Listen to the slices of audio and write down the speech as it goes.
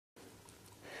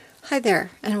Hi there,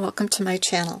 and welcome to my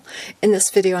channel. In this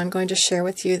video I'm going to share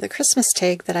with you the Christmas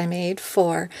tag that I made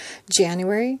for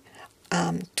January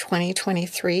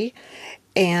 2023,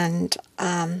 and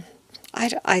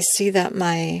I see that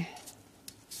my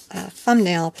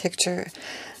thumbnail picture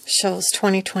shows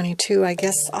 2022. I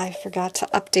guess I forgot to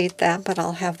update that, but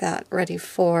I'll have that ready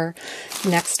for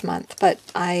next month. But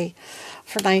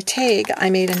for my tag, I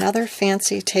made another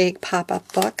fancy tag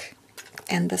pop-up book,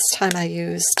 and this time I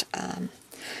used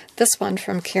this one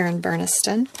from Karen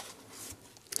Berniston.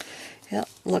 It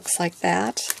looks like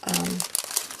that.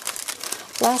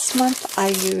 Last month I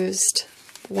used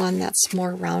one that's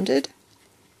more rounded,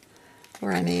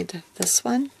 where I made this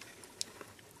one.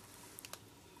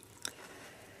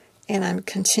 And I'm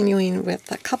continuing with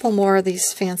a couple more of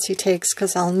these fancy tags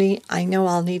because I know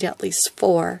I'll need at least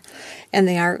 4, and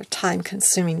they are time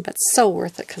consuming, but so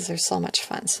worth it because they're so much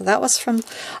fun. So that was from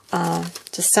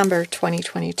December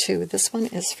 2022. This one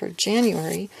is for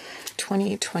January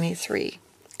 2023.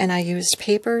 And I used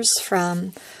papers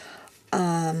from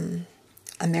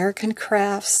American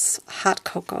Crafts Hot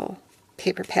Cocoa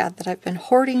paper pad that I've been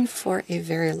hoarding for a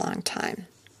very long time.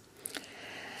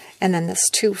 And then this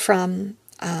too from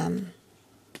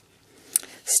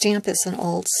stamp is an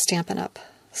old Stampin' Up!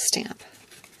 Stamp.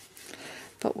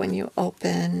 But when you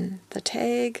open the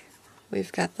tag,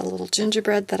 we've got the little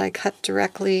gingerbread that I cut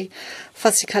directly,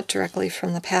 fussy cut directly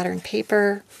from the pattern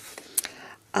paper.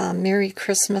 Merry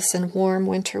Christmas and Warm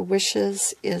Winter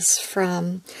Wishes is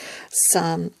from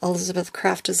some Elizabeth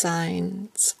Craft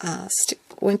Designs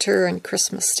winter and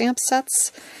Christmas stamp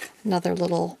sets. Another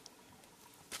little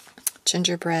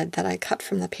gingerbread that I cut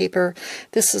from the paper.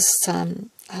 This is some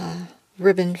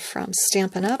ribbon from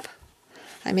Stampin' Up!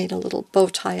 I made a little bow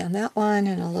tie on that one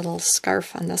and a little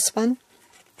scarf on this one.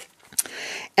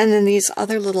 And then these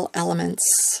other little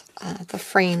elements, the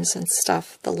frames and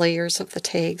stuff, the layers of the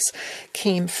tags,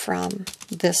 came from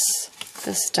this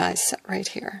die set right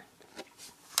here.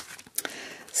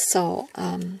 So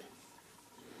I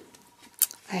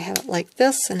have it like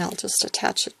this, and I'll just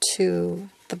attach it to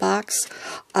the box.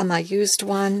 I used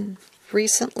one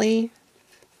recently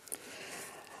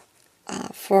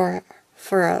for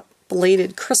a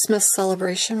belated Christmas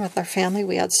celebration with our family.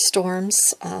 We had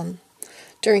storms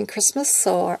during Christmas,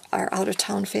 so our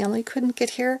out-of-town family couldn't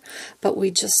get here, but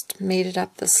we just made it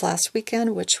up this last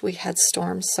weekend, which we had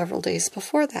storms several days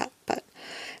before that, but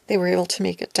they were able to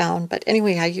make it down. But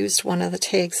anyway, I used one of the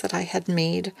tags that I had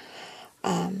made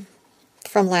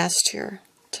from last year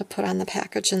to put on the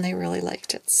package, and they really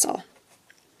liked it. So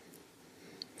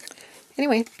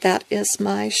anyway, that is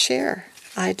my share.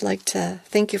 I'd like to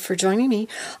thank you for joining me.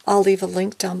 I'll leave a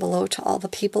link down below to all the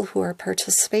people who are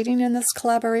participating in this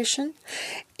collaboration,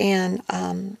 and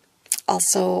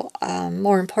also,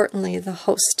 more importantly, the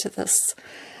host to this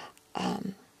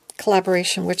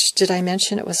collaboration, which, did I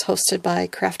mention it was hosted by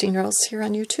Crafting Rose here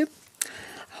on YouTube?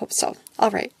 I hope so.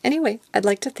 All right. Anyway, I'd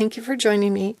like to thank you for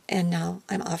joining me, and now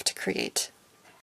I'm off to create.